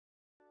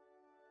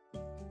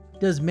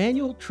Does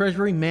manual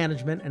treasury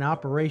management and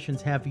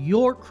operations have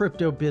your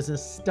crypto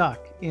business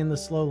stuck in the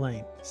slow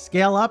lane?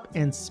 Scale up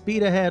and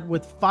speed ahead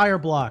with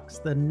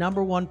Fireblocks, the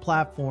 #1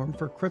 platform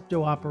for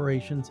crypto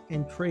operations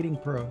and trading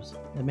pros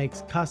that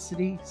makes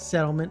custody,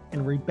 settlement,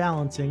 and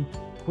rebalancing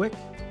quick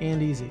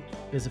and easy.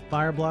 Visit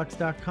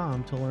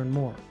fireblocks.com to learn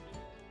more.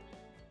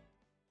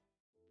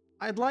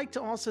 I'd like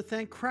to also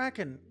thank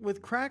Kraken.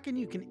 With Kraken,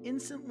 you can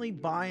instantly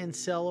buy and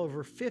sell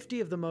over 50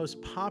 of the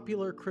most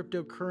popular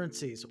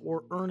cryptocurrencies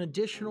or earn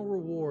additional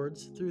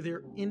rewards through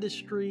their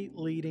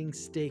industry-leading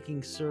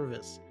staking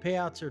service.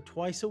 Payouts are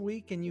twice a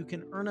week and you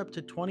can earn up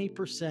to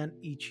 20%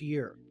 each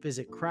year.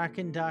 Visit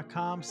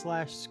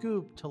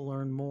kraken.com/scoop to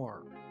learn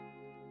more.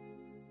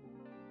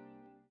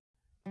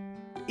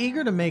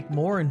 Eager to make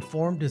more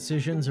informed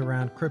decisions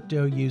around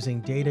crypto using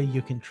data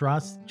you can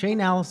trust?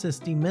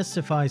 Chainalysis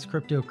demystifies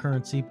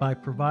cryptocurrency by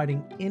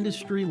providing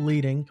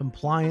industry-leading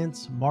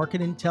compliance,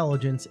 market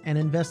intelligence, and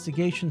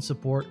investigation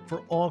support for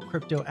all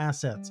crypto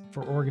assets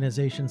for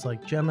organizations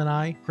like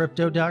Gemini,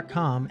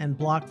 Crypto.com, and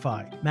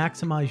BlockFi.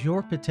 Maximize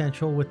your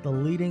potential with the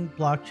leading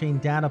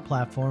blockchain data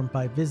platform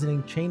by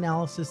visiting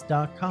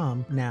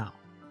Chainalysis.com now.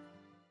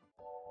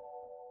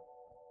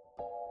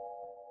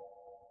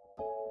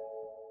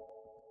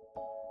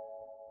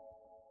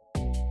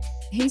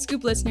 Hey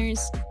Scoop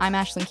listeners, I'm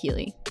Aislinn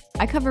Keely.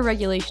 I cover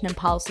regulation and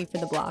policy for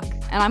The Block,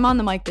 and I'm on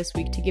the mic this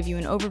week to give you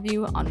an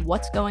overview on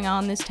what's going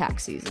on this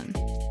tax season.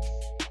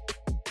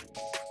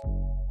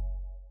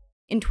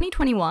 In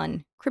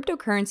 2021,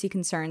 cryptocurrency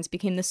concerns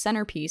became the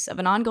centerpiece of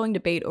an ongoing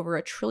debate over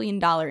a $1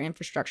 trillion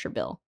infrastructure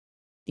bill.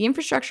 The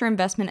Infrastructure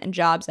Investment and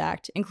Jobs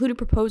Act included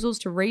proposals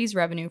to raise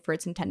revenue for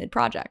its intended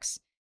projects,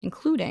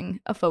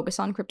 including a focus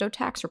on crypto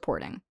tax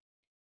reporting.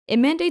 It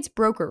mandates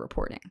broker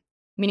reporting,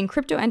 meaning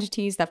crypto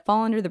entities that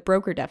fall under the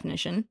broker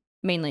definition,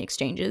 mainly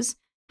exchanges,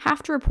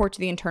 have to report to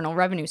the Internal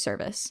Revenue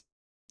Service.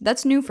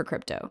 That's new for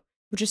crypto,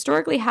 which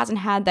historically hasn't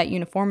had that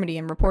uniformity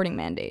in reporting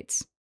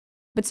mandates.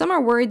 But some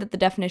are worried that the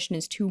definition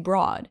is too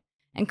broad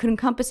and could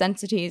encompass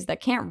entities that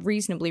can't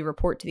reasonably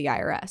report to the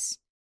IRS,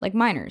 like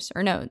miners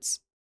or nodes.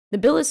 The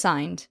bill is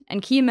signed,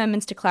 and key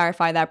amendments to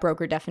clarify that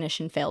broker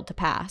definition failed to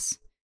pass.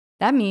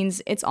 That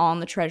means it's all on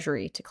the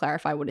Treasury to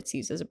clarify what it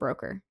sees as a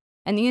broker,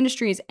 and the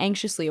industry is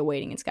anxiously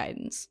awaiting its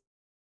guidance.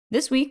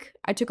 This week,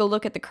 I took a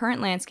look at the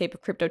current landscape of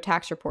crypto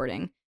tax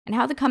reporting and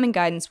how the coming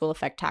guidance will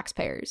affect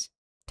taxpayers.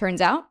 Turns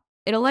out,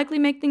 it'll likely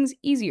make things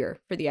easier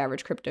for the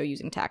average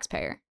crypto-using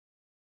taxpayer.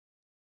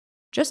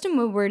 Justin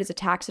Woodward is a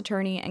tax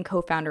attorney and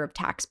co-founder of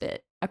TaxBit,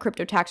 a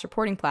crypto tax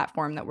reporting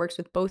platform that works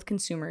with both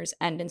consumers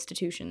and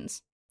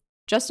institutions.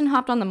 Justin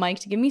hopped on the mic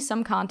to give me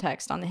some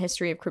context on the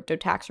history of crypto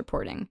tax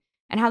reporting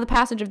and how the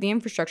passage of the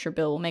infrastructure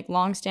bill will make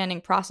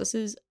long-standing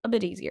processes a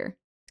bit easier.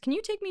 Can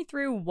you take me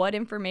through what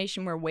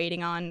information we're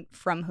waiting on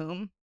from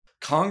whom?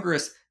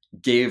 Congress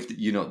gave,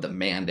 the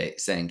mandate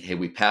saying, hey,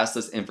 we passed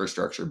this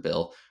infrastructure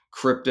bill.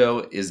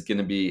 Crypto is going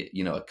to be,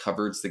 a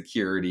covered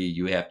security.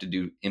 You have to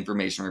do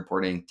information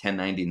reporting,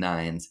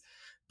 1099s.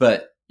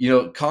 But,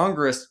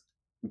 Congress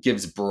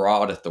gives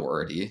broad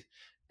authority.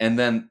 And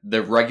then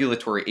the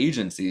regulatory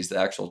agencies, the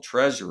actual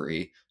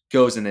Treasury,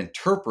 goes and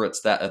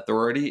interprets that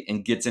authority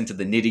and gets into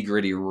the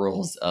nitty-gritty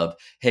rules of,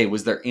 hey,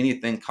 was there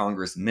anything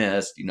Congress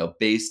missed,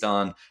 based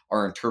on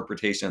our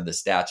interpretation of the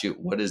statute?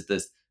 What does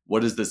this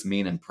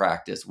mean in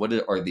practice? What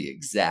are the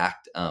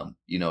exact,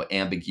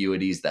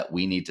 ambiguities that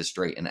we need to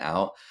straighten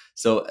out?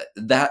 So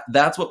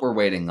that's what we're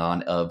waiting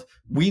on.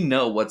 We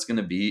know what's going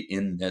to be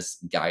in this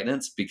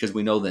guidance because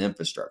we know the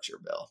infrastructure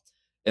bill.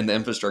 And the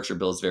infrastructure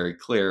bill is very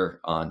clear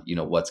on,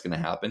 what's going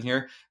to happen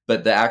here.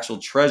 But the actual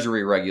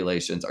Treasury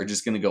regulations are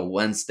just going to go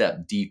one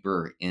step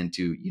deeper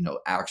into,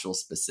 actual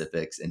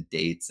specifics and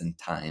dates and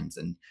times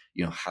and,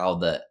 how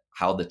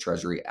the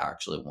Treasury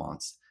actually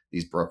wants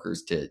these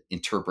brokers to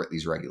interpret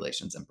these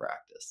regulations in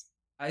practice.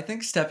 I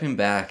think stepping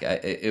back,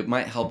 it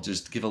might help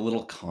just give a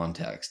little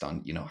context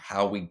on,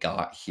 how we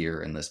got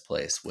here in this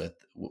place with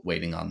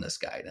waiting on this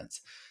guidance.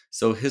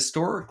 So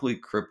historically,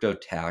 crypto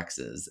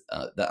taxes,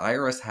 the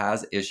IRS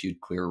has issued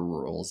clear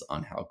rules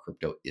on how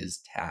crypto is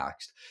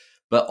taxed,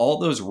 but all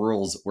those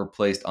rules were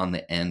placed on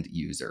the end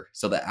user,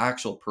 so the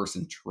actual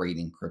person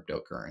trading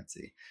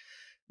cryptocurrency.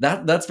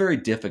 That's very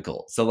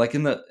difficult. So like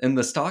in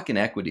the stock and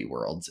equity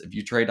worlds, if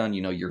you trade on,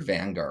 your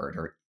Vanguard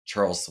or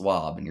Charles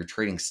Schwab and you're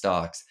trading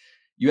stocks,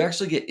 you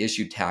actually get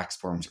issued tax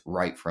forms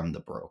right from the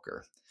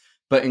broker.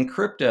 But in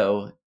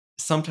crypto,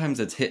 sometimes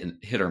it's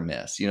hit or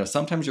miss.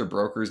 Sometimes your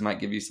brokers might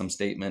give you some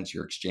statements,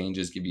 your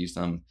exchanges give you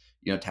some,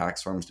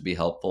 tax forms to be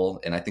helpful.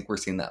 And I think we're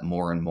seeing that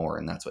more and more.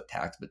 And that's what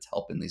TaxBit's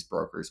helping these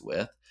brokers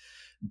with.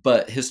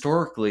 But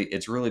historically,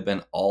 it's really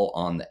been all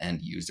on the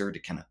end user to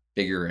kind of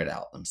figure it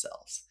out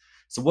themselves.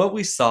 So what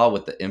we saw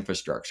with the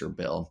infrastructure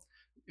bill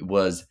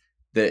was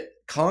that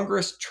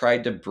Congress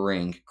tried to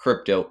bring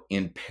crypto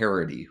in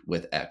parity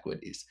with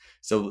equities.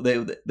 So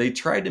they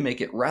tried to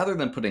make it, rather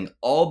than putting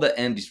all the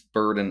end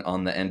burden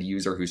on the end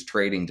user who's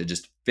trading to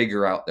just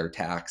figure out their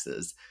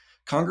taxes,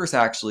 Congress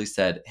actually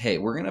said, hey,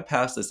 we're going to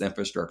pass this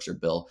infrastructure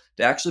bill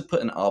to actually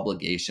put an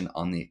obligation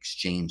on the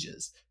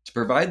exchanges to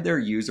provide their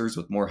users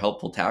with more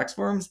helpful tax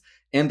forms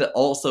and to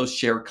also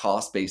share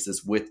cost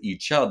basis with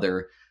each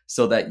other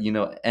so that,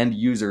 end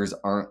users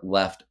aren't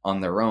left on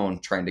their own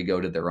trying to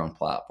go to their own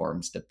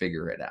platforms to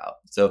figure it out.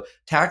 So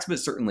TaxBit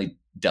certainly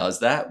does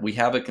that. We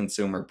have a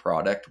consumer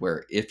product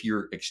where if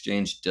your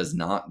exchange does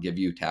not give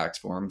you tax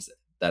forms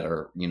that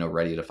are,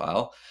 ready to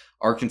file,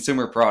 our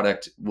consumer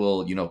product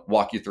will,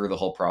 walk you through the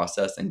whole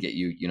process and get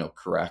you,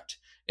 correct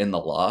in the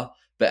law.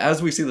 But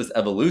as we see this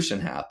evolution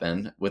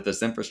happen with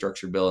this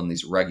infrastructure bill and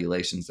these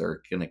regulations that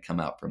are going to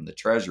come out from the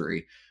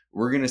Treasury,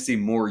 we're going to see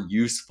more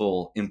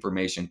useful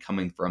information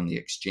coming from the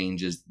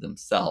exchanges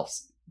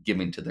themselves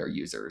giving to their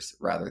users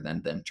rather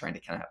than them trying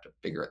to kind of have to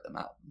figure them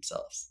out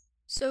themselves.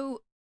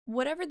 So,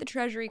 whatever the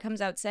Treasury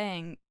comes out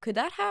saying, could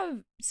that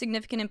have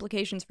significant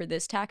implications for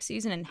this tax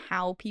season and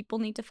how people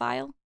need to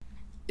file?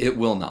 It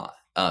will not.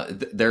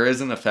 There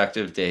is an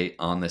effective date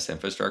on this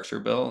infrastructure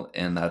bill,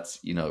 and that's,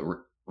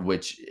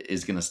 which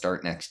is going to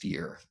start next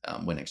year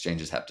when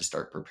exchanges have to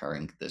start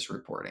preparing this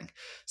reporting.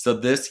 So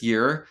this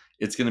year,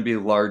 it's going to be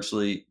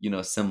largely,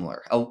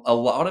 similar. A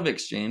lot of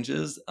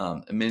exchanges,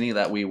 many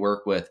that we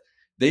work with,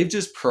 they've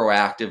just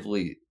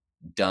proactively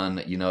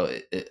done,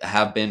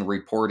 have been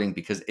reporting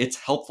because it's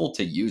helpful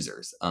to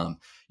users.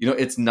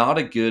 It's not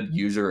a good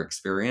user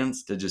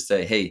experience to just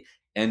say, hey,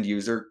 end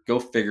user, go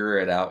figure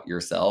it out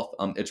yourself.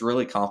 It's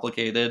really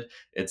complicated.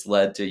 It's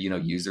led to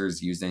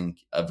users using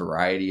a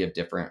variety of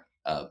different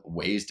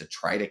ways to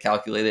try to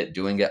calculate it,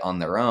 doing it on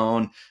their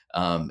own.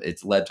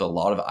 It's led to a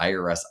lot of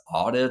IRS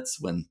audits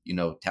when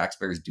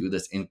taxpayers do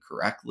this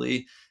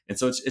incorrectly, and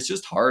so it's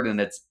just hard,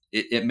 and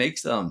it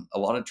makes a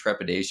lot of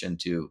trepidation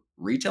to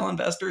retail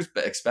investors,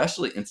 but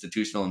especially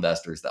institutional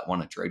investors that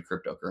want to trade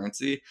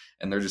cryptocurrency,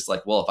 and they're just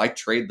like, well, if I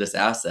trade this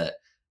asset,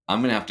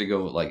 I'm gonna have to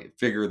go like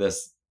figure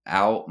this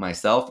out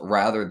myself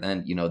rather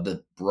than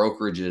the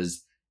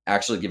brokerages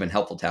actually giving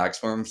helpful tax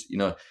forms.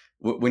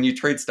 When you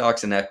trade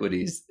stocks and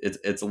equities,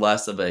 it's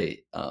less of a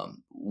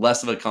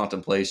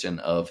contemplation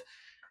of,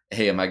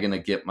 hey, am I going to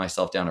get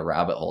myself down a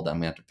rabbit hole that I'm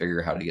going to have to figure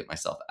out how to get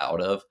myself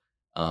out of?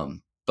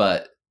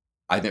 But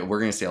I think we're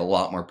going to see a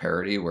lot more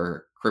parity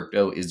where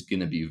crypto is going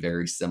to be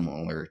very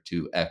similar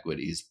to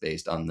equities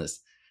based on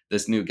this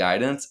new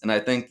guidance. And I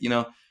think,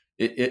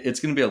 it's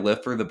going to be a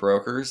lift for the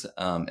brokers,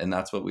 and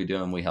that's what we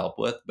do and we help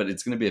with. But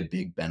it's going to be a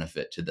big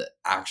benefit to the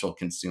actual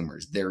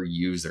consumers, their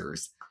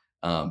users,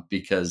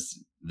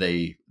 because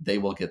they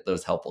will get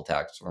those helpful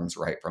tax forms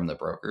right from the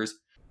brokers.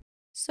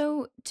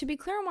 So, to be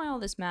clear on why all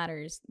this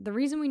matters, the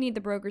reason we need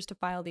the brokers to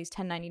file these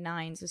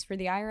 1099s is for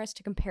the IRS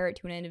to compare it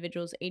to an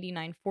individual's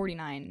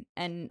 8949,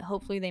 and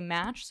hopefully they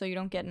match so you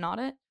don't get an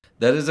audit?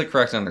 That is a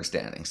correct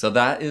understanding. So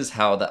that is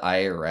how the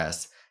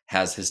IRS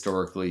has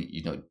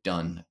historically,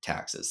 done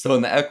taxes. So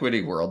in the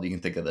equity world, you can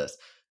think of this.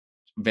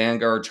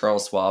 Vanguard,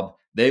 Charles Schwab,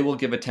 they will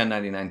give a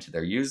 1099 to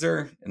their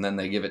user and then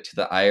they give it to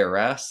the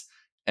IRS.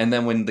 And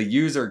then when the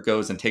user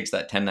goes and takes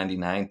that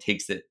 1099,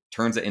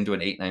 turns it into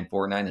an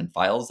 8949 and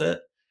files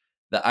it,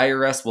 the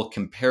IRS will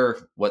compare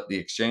what the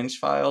exchange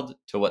filed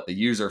to what the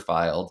user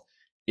filed.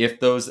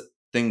 If those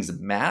things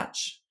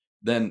match,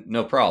 then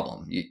no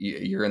problem.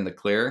 You're in the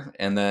clear.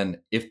 And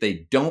then if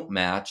they don't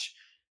match,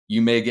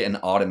 you may get an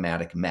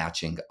automatic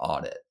matching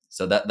audit.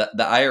 So that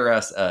the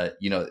IRS,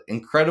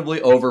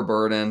 incredibly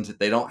overburdened.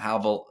 They don't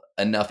have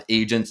enough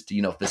agents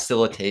to,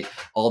 facilitate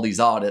all these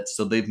audits.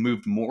 So they've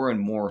moved more and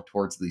more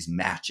towards these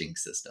matching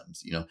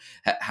systems.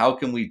 How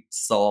can we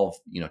solve,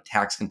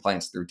 tax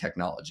compliance through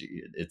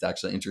technology? It's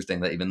actually interesting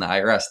that even the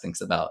IRS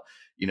thinks about,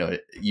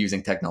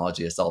 using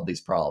technology to solve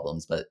these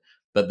problems,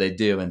 but they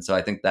do. And so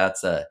I think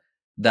that's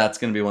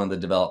going to be one of the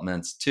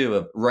developments too.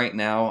 Of right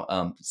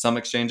now, some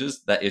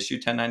exchanges that issue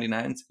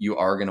 1099s, you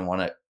are going to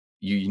want to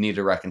you need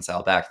to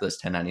reconcile back those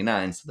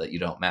 1099s so that you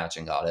don't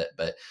matching audit.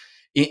 But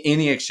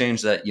any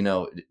exchange that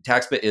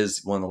TaxBit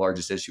is one of the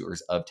largest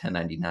issuers of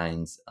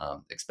 1099s,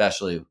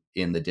 especially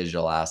in the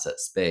digital asset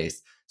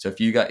space. So if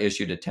you got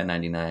issued a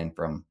 1099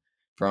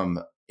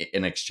 from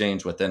an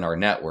exchange within our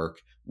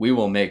network, we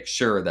will make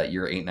sure that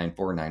your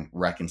 8949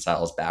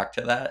 reconciles back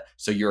to that,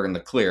 so you're in the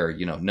clear.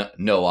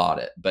 No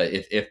audit. But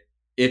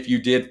if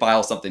you did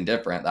file something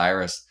different, the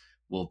IRS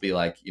will be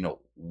like,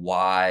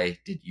 why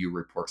did you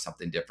report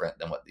something different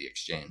than what the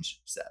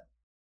exchange said?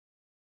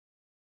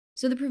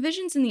 So, the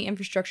provisions in the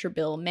infrastructure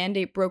bill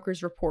mandate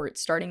brokers report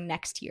starting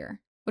next year,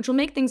 which will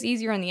make things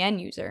easier on the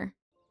end user.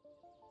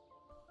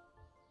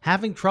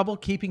 Having trouble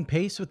keeping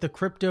pace with the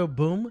crypto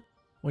boom?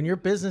 When your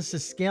business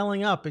is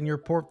scaling up and your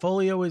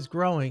portfolio is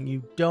growing,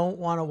 you don't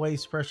want to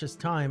waste precious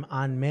time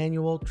on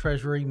manual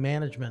treasury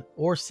management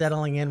or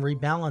settling and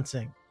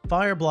rebalancing.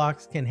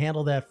 Fireblocks can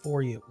handle that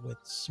for you with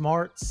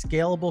smart,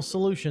 scalable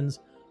solutions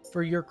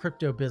for your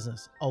crypto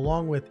business,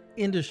 along with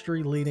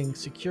industry-leading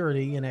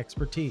security and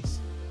expertise.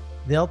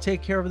 They'll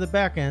take care of the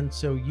back end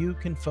so you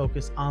can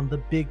focus on the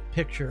big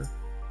picture.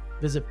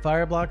 Visit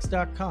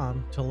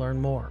fireblocks.com to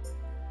learn more.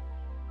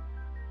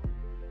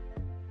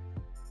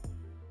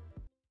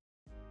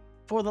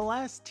 For the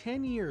last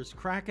 10 years,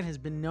 Kraken has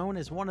been known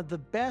as one of the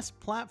best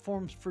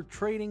platforms for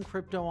trading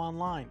crypto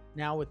online.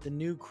 Now, with the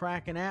new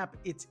Kraken app,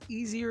 it's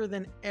easier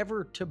than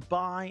ever to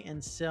buy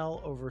and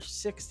sell over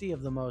 60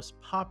 of the most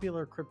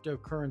popular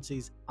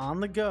cryptocurrencies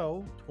on the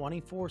go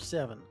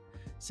 24/7.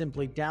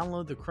 Simply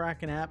download the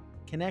Kraken app,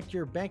 connect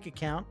your bank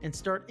account, and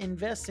start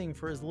investing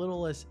for as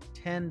little as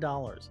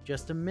 $10.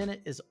 Just a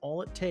minute is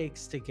all it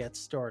takes to get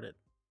started.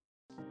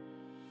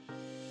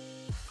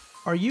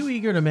 Are you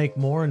eager to make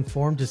more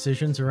informed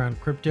decisions around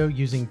crypto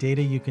using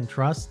data you can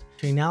trust?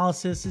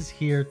 Chainalysis is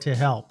here to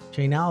help.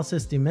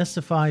 Chainalysis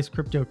demystifies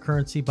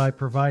cryptocurrency by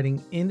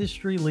providing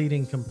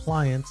industry-leading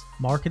compliance,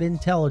 market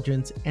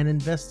intelligence, and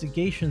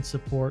investigation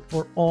support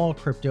for all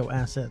crypto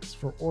assets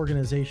for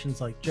organizations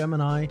like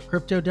Gemini,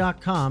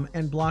 Crypto.com,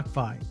 and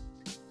BlockFi.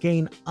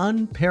 Gain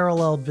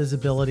unparalleled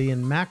visibility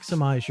and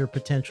maximize your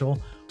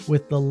potential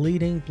with the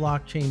leading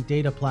blockchain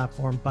data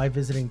platform by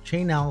visiting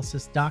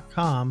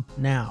Chainalysis.com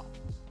now.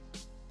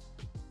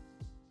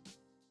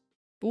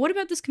 But what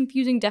about this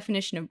confusing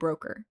definition of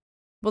broker?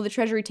 Will the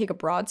Treasury take a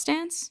broad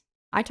stance?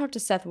 I talked to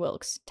Seth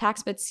Wilkes,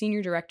 TaxBet's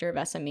Senior Director of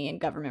SME and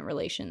Government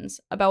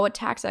Relations, about what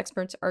tax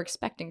experts are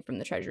expecting from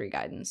the Treasury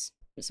guidance.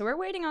 So we're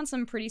waiting on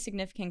some pretty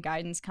significant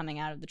guidance coming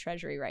out of the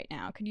Treasury right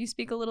now. Could you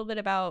speak a little bit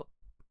about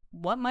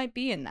what might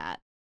be in that?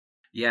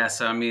 Yeah,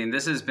 so I mean,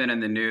 this has been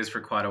in the news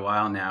for quite a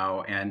while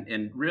now,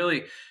 and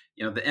really,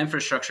 the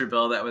infrastructure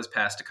bill that was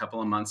passed a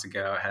couple of months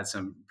ago had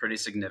some pretty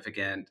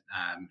significant,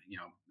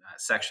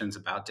 sections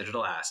about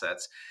digital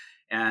assets.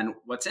 And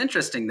what's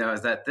interesting though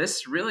is that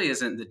this really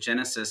isn't the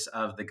genesis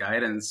of the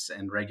guidance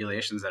and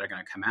regulations that are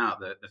going to come out.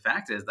 The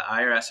fact is, the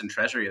IRS and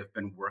Treasury have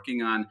been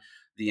working on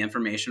the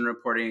information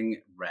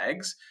reporting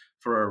regs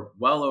for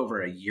well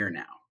over a year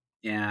now,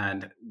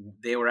 and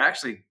they were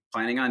actually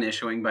planning on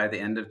issuing by the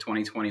end of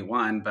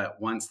 2021.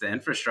 But once the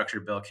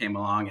infrastructure bill came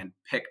along and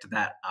picked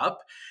that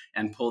up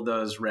and pulled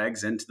those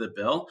regs into the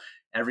bill,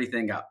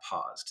 everything got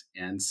paused.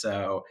 And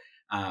so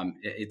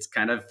it's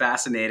kind of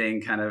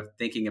fascinating, kind of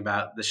thinking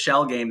about the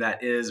shell game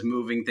that is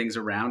moving things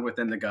around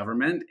within the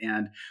government.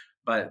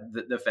 But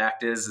the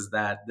fact is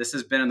that this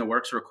has been in the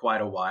works for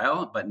quite a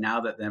while. But now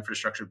that the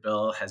infrastructure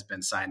bill has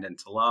been signed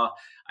into law,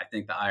 I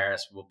think the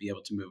IRS will be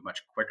able to move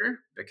much quicker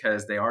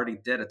because they already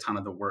did a ton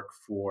of the work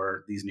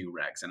for these new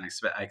regs. And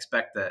I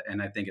expect that,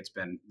 and I think it's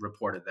been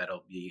reported that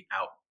it'll be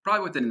out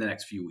probably within the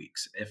next few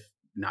weeks, if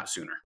not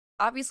sooner.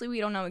 Obviously,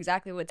 we don't know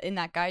exactly what's in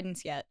that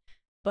guidance yet,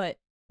 but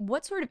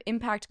what sort of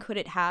impact could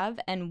it have,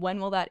 and when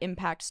will that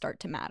impact start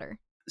to matter?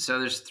 So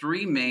there's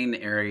three main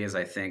areas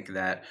I think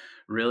that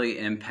really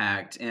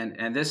impact,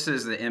 and this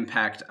is the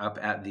impact up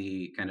at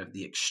the kind of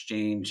the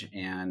exchange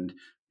and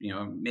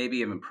maybe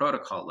even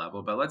protocol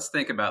level. But let's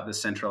think about the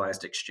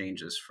centralized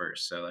exchanges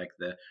first. So like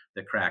the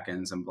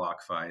Krakens and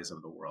BlockFis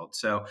of the world.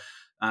 So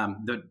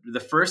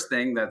the first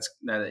thing that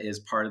is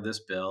part of this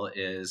bill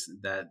is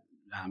that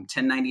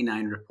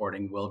 1099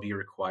 reporting will be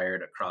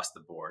required across the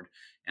board.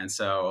 And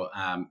so,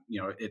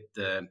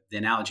 the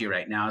analogy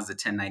right now is the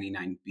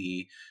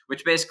 1099B,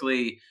 which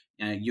basically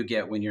you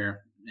get when you're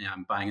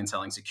buying and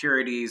selling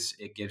securities.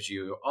 It gives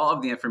you all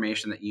of the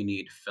information that you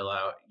need to fill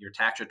out your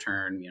tax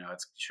return.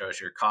 It shows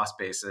your cost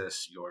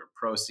basis, your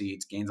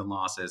proceeds, gains and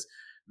losses.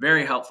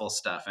 Very helpful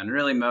stuff. And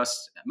really,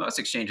 most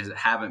exchanges that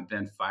haven't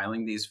been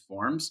filing these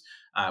forms,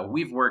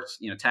 we've worked.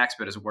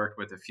 TaxBit has worked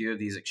with a few of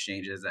these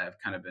exchanges that have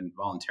kind of been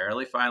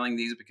voluntarily filing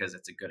these because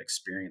it's a good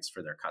experience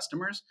for their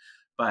customers.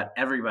 But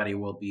everybody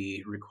will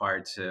be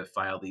required to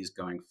file these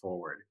going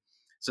forward.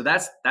 So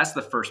that's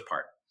the first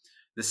part.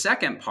 The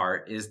second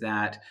part is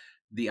that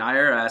the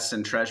IRS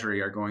and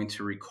Treasury are going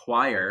to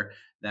require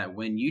that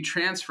when you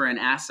transfer an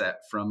asset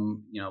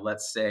from,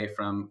 let's say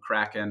from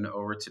Kraken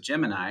over to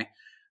Gemini,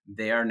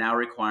 they are now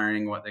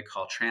requiring what they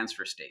call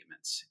transfer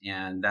statements.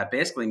 And that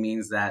basically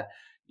means that,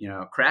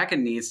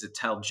 Kraken needs to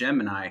tell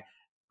Gemini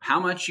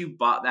how much you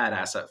bought that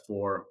asset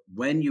for,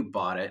 when you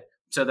bought it,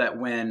 so that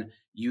when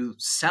you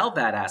sell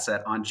that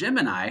asset on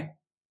Gemini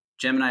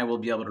will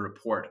be able to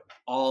report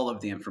all of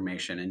the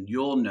information and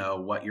you'll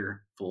know what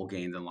your full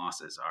gains and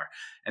losses are.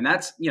 And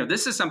that's,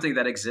 this is something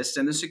that exists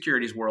in the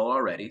securities world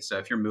already. So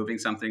if you're moving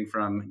something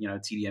from,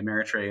 TD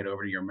Ameritrade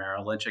over to your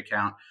Merrill Lynch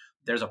account,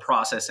 there's a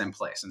process in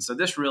place. And so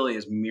this really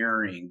is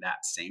mirroring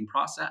that same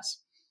process.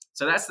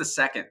 So that's the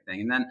second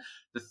thing. And then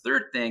the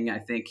third thing I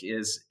think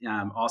is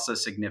also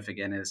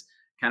significant is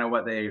kind of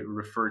what they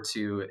refer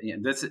to.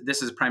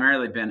 This has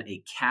primarily been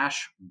a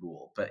cash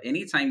rule, but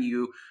anytime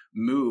you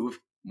move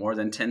more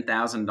than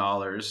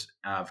 $10,000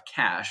 of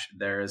cash,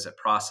 there is a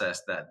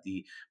process that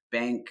the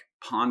bank,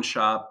 pawn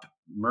shop,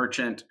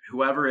 merchant,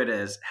 whoever it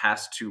is,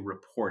 has to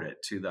report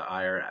it to the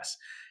IRS.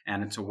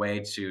 And it's a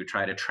way to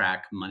try to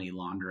track money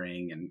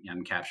laundering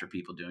and capture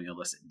people doing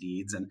illicit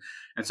deeds. And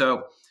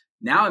so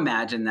now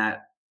imagine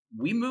that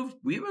we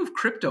move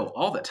crypto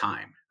all the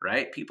time,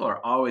 right? People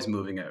are always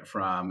moving it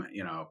from,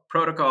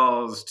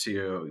 protocols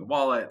to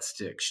wallets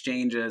to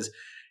exchanges.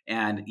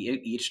 And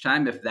each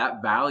time, if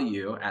that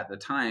value at the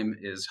time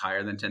is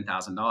higher than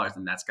 $10,000,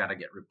 then that's got to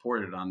get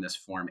reported on this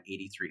form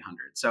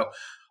 8300. So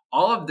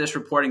All of this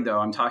reporting, though,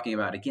 I'm talking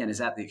about again, is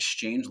at the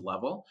exchange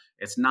level.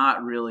 It's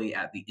not really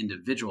at the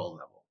individual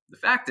level. The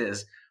fact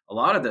is, a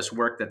lot of this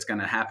work that's going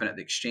to happen at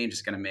the exchange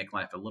is going to make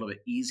life a little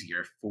bit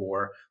easier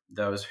for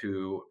those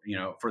who,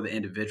 for the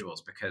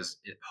individuals, because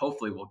it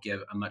hopefully will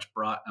give a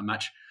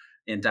much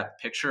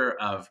in-depth picture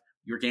of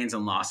your gains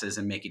and losses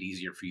and make it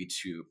easier for you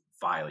to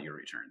file your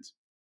returns.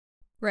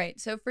 Right.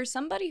 So for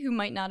somebody who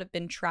might not have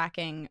been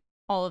tracking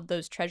all of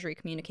those Treasury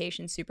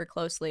communications super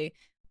closely,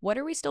 what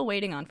are we still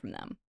waiting on from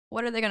them?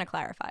 What are they going to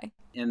clarify?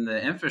 In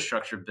the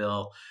infrastructure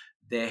bill,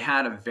 they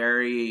had a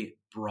very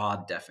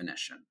broad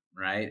definition,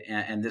 right?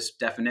 And this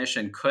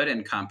definition could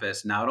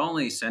encompass not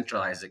only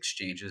centralized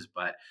exchanges,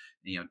 but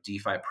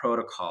DeFi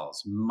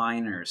protocols,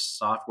 miners,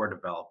 software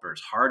developers,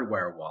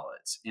 hardware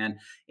wallets, and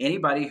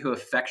anybody who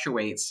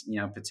effectuates,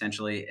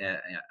 potentially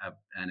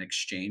an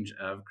exchange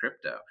of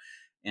crypto.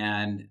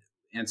 And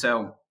and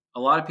so a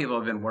lot of people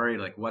have been worried,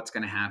 like, what's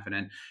going to happen.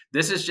 And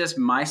this is just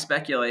my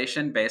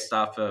speculation based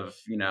off of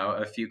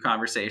a few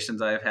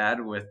conversations I've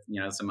had with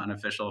some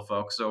unofficial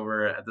folks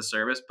over at the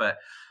service. But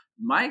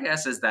my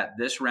guess is that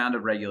this round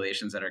of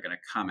regulations that are going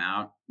to come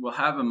out will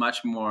have a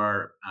much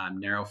more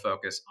narrow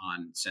focus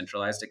on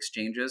centralized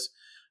exchanges.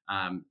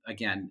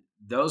 Again,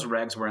 those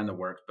regs were in the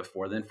works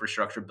before the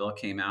infrastructure bill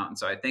came out, and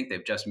so I think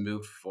they've just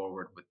moved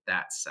forward with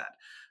that set.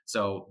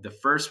 So the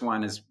first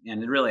one is,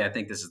 and really, I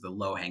think this is the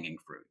low hanging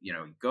fruit.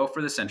 Go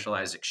for the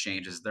centralized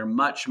exchanges. They're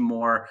much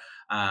more,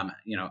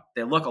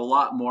 they look a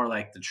lot more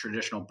like the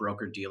traditional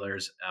broker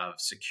dealers of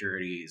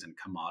securities and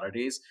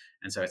commodities,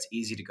 and so it's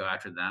easy to go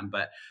after them.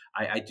 But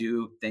I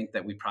do think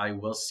that we probably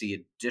will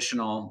see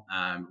additional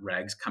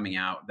regs coming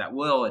out that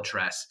will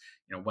address,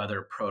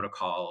 whether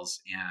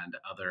protocols and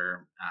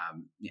other,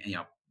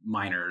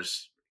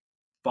 miners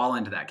fall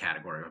into that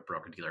category of a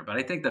broker dealer. But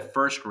I think the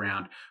first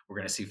round, we're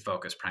going to see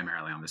focus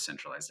primarily on the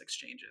centralized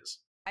exchanges.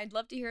 I'd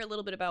love to hear a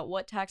little bit about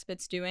what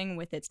TaxBit's doing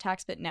with its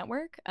TaxBit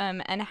network,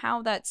 and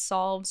how that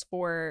solves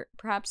for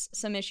perhaps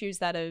some issues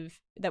that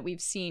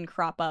we've seen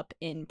crop up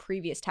in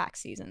previous tax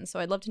seasons. So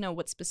I'd love to know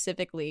what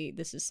specifically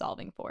this is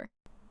solving for.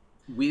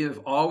 We have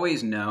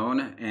always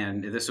known,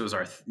 and this was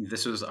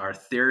our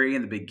theory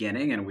in the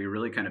beginning, and we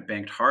really kind of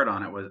banked hard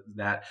on it, was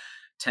that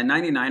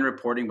 1099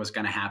 reporting was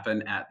going to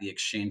happen at the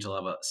exchange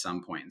level at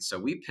some point. So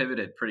we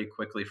pivoted pretty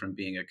quickly from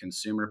being a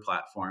consumer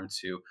platform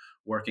to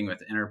working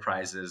with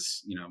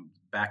enterprises,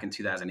 back in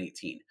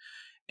 2018.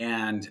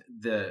 And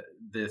the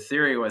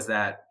theory was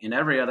that in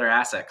every other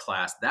asset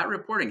class, that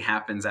reporting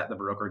happens at the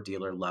broker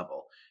dealer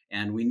level,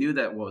 and we knew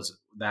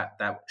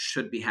that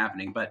should be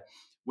happening. But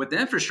with the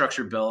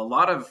infrastructure bill, a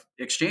lot of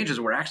exchanges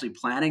were actually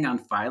planning on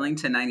filing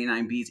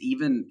 1099Bs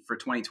even for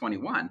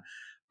 2021.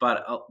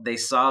 But they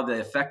saw the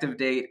effective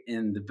date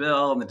in the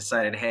bill and they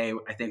decided, hey,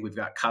 I think we've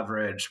got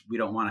coverage. We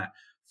don't want to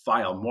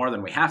file more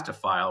than we have to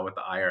file with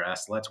the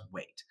IRS. Let's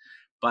wait.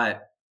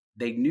 But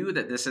they knew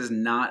that this is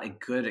not a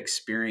good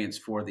experience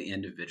for the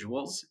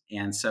individuals.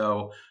 And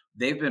so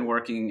they've been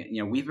working,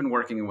 we've been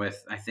working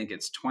with, I think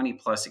it's 20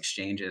 plus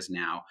exchanges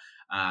now,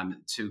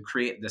 to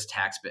create this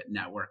TaxBit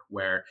network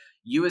where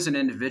you as an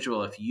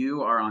individual, if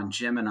you are on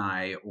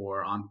Gemini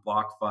or on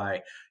BlockFi,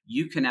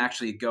 you can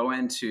actually go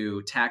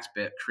into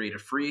TaxBit, create a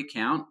free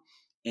account,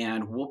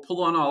 and we'll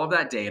pull on all of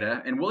that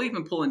data, and we'll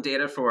even pull in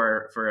data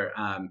for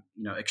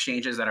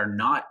exchanges that are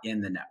not in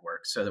the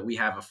network, so that we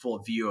have a full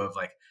view of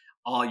like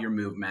all your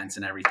movements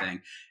and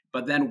everything.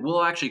 But then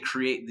we'll actually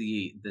create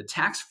the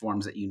tax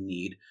forms that you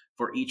need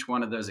for each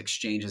one of those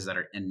exchanges that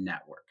are in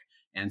network.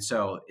 And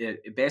so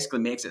it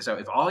basically makes it so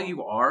if all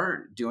you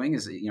are doing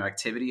is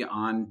activity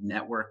on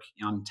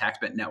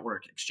TaxBit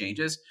network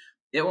exchanges,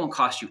 it won't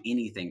cost you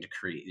anything to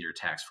create your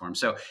tax form.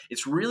 So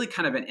it's really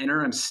kind of an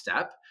interim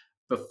step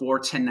before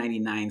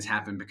 1099s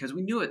happen, because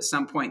we knew at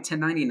some point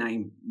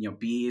 1099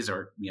 Bs,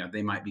 or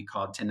they might be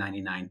called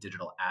 1099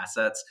 digital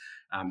assets.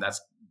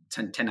 That's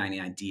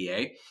 1099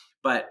 DA,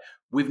 but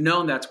we've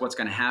known that's what's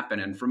going to happen.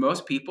 And for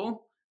most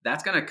people,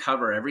 that's going to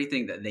cover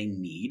everything that they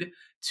need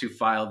to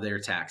file their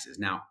taxes.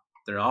 Now,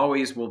 there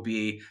always will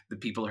be the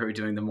people who are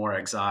doing the more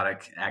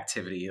exotic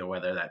activity,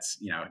 whether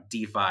that's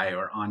DeFi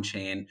or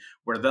on-chain,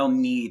 where they'll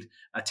need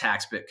a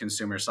TaxBit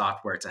consumer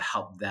software to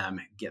help them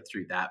get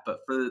through that.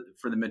 But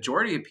for the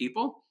majority of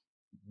people,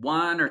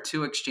 one or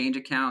two exchange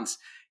accounts,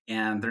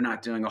 and they're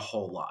not doing a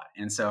whole lot.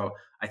 And so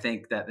I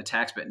think that the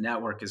TaxBit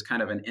network is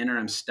kind of an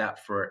interim step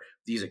for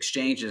these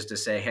exchanges to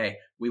say, hey,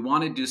 we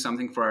want to do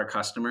something for our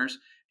customers,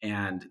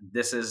 and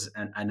this is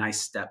a nice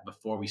step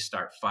before we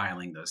start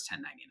filing those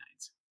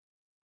 1099s.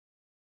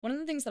 One of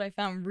the things that I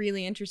found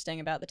really interesting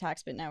about the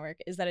TaxBit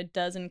network is that it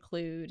does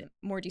include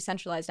more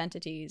decentralized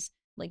entities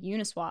like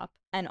Uniswap,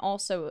 and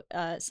also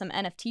some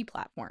NFT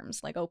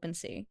platforms like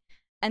OpenSea.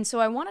 And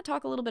so I want to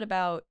talk a little bit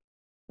about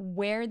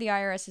where the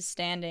IRS is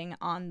standing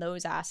on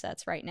those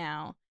assets right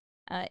now,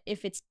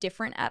 if it's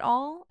different at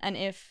all, and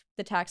if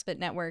the TaxBit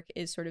network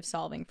is sort of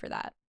solving for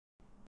that.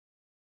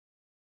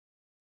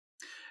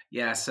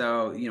 Yeah,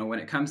 so when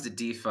it comes to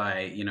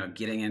DeFi,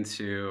 getting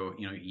into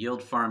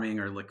yield farming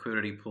or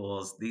liquidity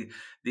pools,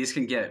 these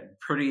can get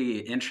pretty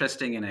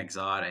interesting and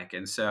exotic.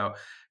 And so,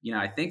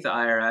 I think the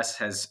IRS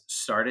has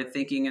started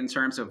thinking in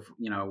terms of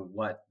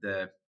what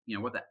the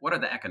what are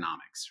the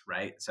economics,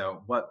 right?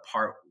 So what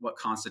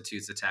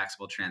constitutes a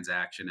taxable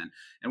transaction,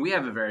 and we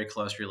have a very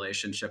close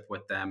relationship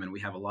with them, and we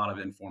have a lot of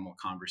informal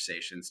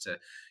conversations to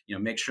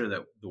make sure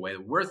that the way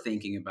that we're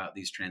thinking about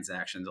these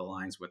transactions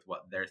aligns with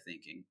what they're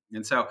thinking.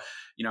 And so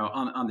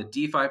on the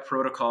DeFi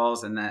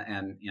protocols and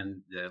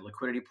the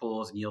liquidity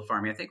pools and yield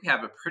farming, I think we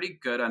have a pretty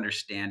good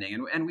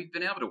understanding, and we've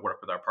been able to work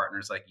with our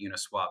partners like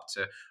Uniswap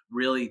to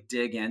really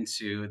dig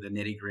into the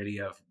nitty gritty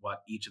of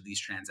what each of these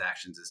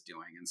transactions is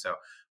doing, and so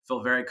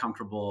feel very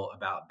comfortable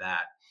about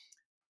that.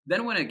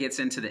 Then when it gets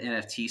into the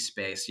NFT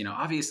space,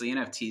 obviously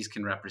NFTs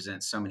can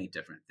represent so many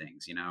different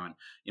things,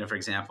 and for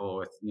example,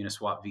 with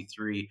Uniswap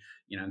V3,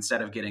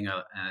 instead of getting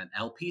an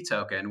LP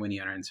token when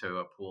you enter into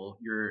a pool,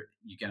 you're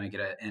going to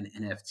get an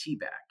NFT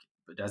back.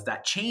 But does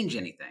that change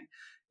anything?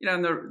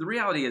 And the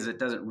reality is it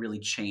doesn't really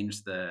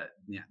change the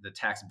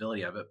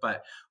taxability of it.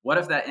 But what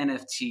if that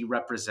NFT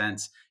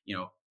represents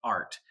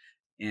art?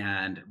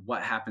 And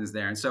what happens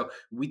there? And so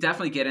we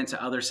definitely get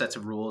into other sets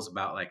of rules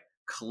about like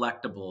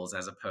collectibles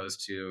as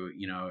opposed to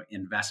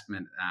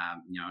investment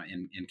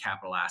in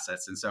capital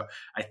assets. And so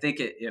I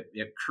think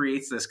it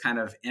creates this kind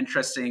of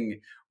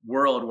interesting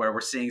world where we're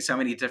seeing so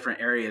many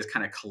different areas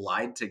kind of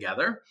collide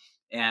together,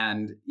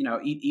 and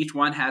each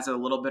one has a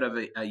little bit of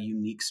a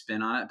unique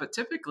spin on it, but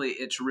typically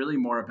it's really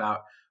more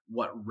about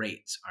what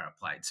rates are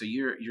applied. So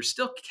you're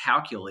still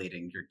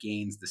calculating your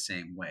gains the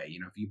same way.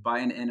 If you buy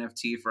an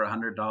NFT for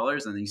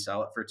 $100 and then you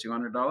sell it for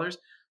 $200,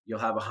 you'll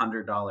have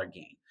 $100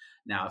 gain.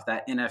 Now, if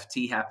that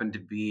NFT happened to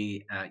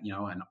be,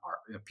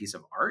 a piece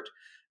of art,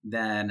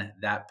 then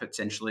that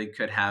potentially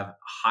could have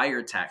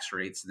higher tax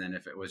rates than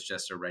if it was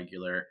just a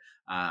regular,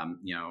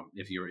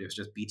 if it was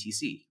just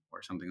BTC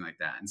or something like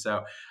that. And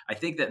so I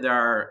think that there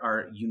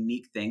are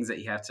unique things that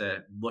you have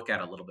to look at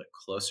a little bit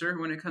closer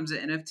when it comes to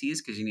NFTs,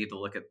 because you need to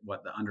look at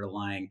what the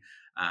underlying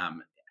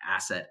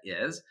asset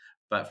is.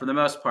 But for the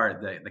most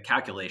part, the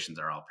calculations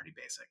are all pretty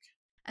basic.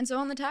 And so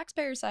on the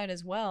taxpayer side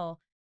as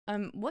well,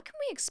 what can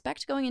we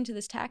expect going into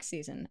this tax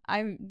season?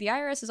 The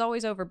IRS is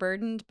always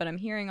overburdened, but I'm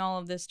hearing all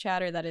of this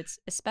chatter that it's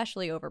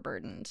especially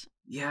overburdened.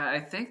 Yeah, I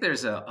think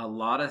there's a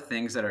lot of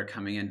things that are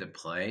coming into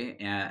play,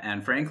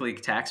 and frankly,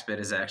 TaxBit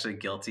is actually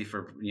guilty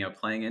for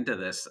playing into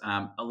this.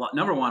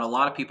 Number one, a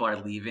lot of people are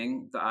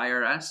leaving the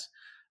IRS.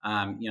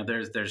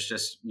 There's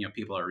just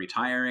people are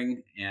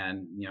retiring,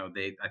 and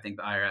I think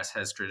the IRS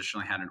has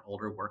traditionally had an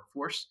older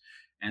workforce,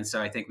 and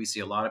so I think we see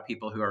a lot of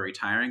people who are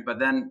retiring. But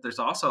then there's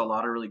also a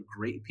lot of really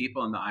great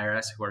people in the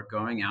IRS who are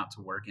going out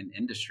to work in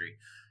industry.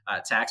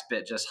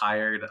 TaxBit just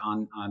hired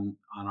on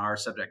our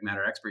subject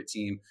matter expert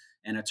team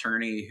an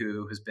attorney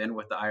who has been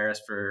with the IRS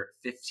for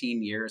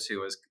 15 years,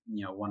 who was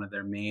one of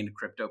their main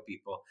crypto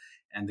people,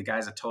 and the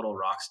guy's a total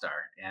rock star,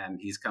 and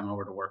he's come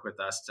over to work with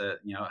us to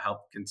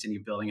help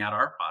continue building out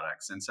our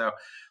products. And so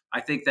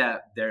I think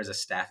that there's a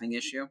staffing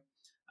issue.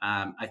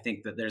 I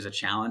think that there's a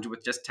challenge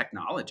with just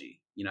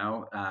technology.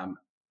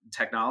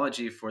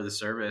 Technology for the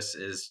service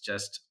is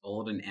just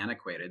old and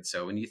antiquated.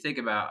 So when you think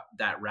about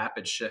that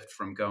rapid shift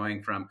from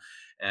going from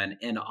an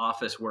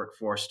in-office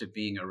workforce to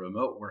being a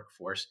remote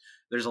workforce,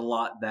 there's a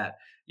lot that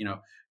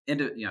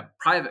into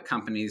private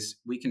companies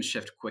we can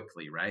shift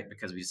quickly, right?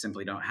 Because we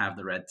simply don't have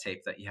the red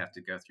tape that you have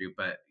to go through.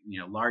 But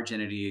large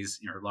entities,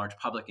 large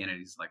public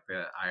entities like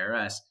the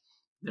IRS,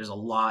 it's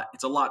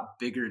a lot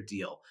bigger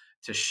deal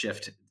to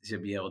shift to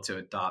be able to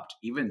adopt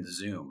even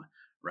Zoom,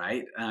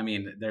 right? I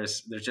mean,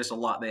 there's just a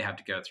lot they have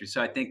to go through.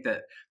 So I think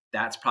that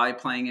that's probably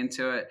playing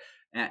into it.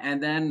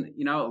 And then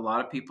a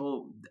lot of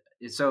people.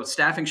 So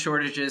staffing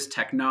shortages,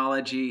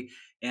 technology,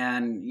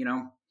 and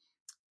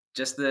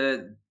just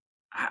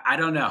I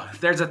don't know.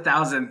 There's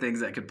 1,000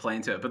 things that could play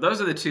into it, but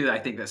those are the two that I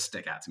think that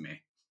stick out to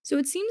me. So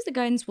it seems the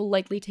guidance will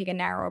likely take a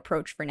narrow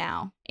approach for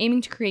now,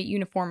 aiming to create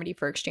uniformity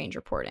for exchange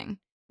reporting,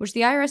 which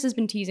the IRS has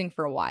been teasing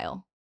for a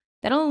while.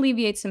 That'll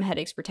alleviate some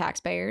headaches for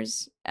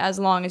taxpayers, as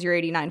long as your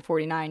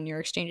 8949 and your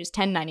exchange's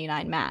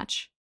 1099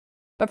 match.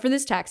 But for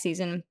this tax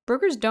season,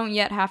 brokers don't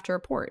yet have to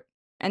report,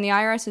 and the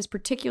IRS is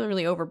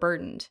particularly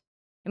overburdened.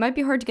 It might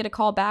be hard to get a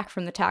call back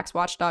from the tax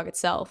watchdog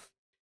itself,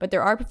 but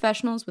there are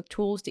professionals with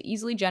tools to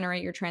easily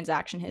generate your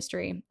transaction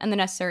history and the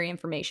necessary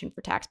information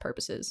for tax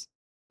purposes.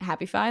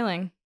 Happy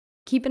filing!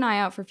 Keep an eye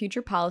out for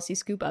future Policy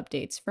Scoop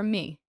updates from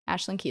me,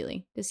 Aislinn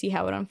Keely, to see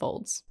how it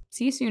unfolds.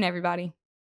 See you soon, everybody.